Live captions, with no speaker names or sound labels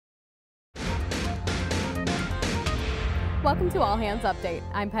Welcome to All Hands Update.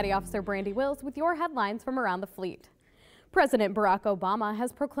 I'm Petty Officer Brandy Wills with your headlines from around the fleet. President Barack Obama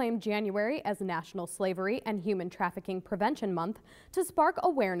has proclaimed January as National Slavery and Human Trafficking Prevention Month to spark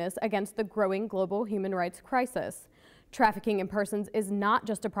awareness against the growing global human rights crisis. Trafficking in persons is not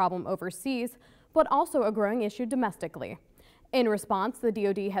just a problem overseas, but also a growing issue domestically. In response, the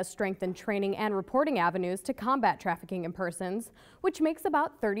DoD has strengthened training and reporting avenues to combat trafficking in persons, which makes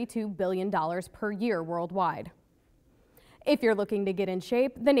about $32 billion per year worldwide. If you're looking to get in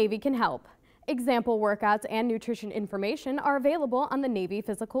shape, the Navy can help. Example workouts and nutrition information are available on the Navy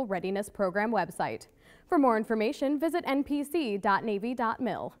Physical Readiness Program website. For more information, visit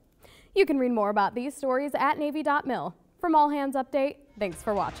npc.navy.mil. You can read more about these stories at navy.mil. From All Hands Update, thanks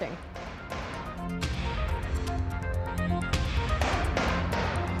for watching.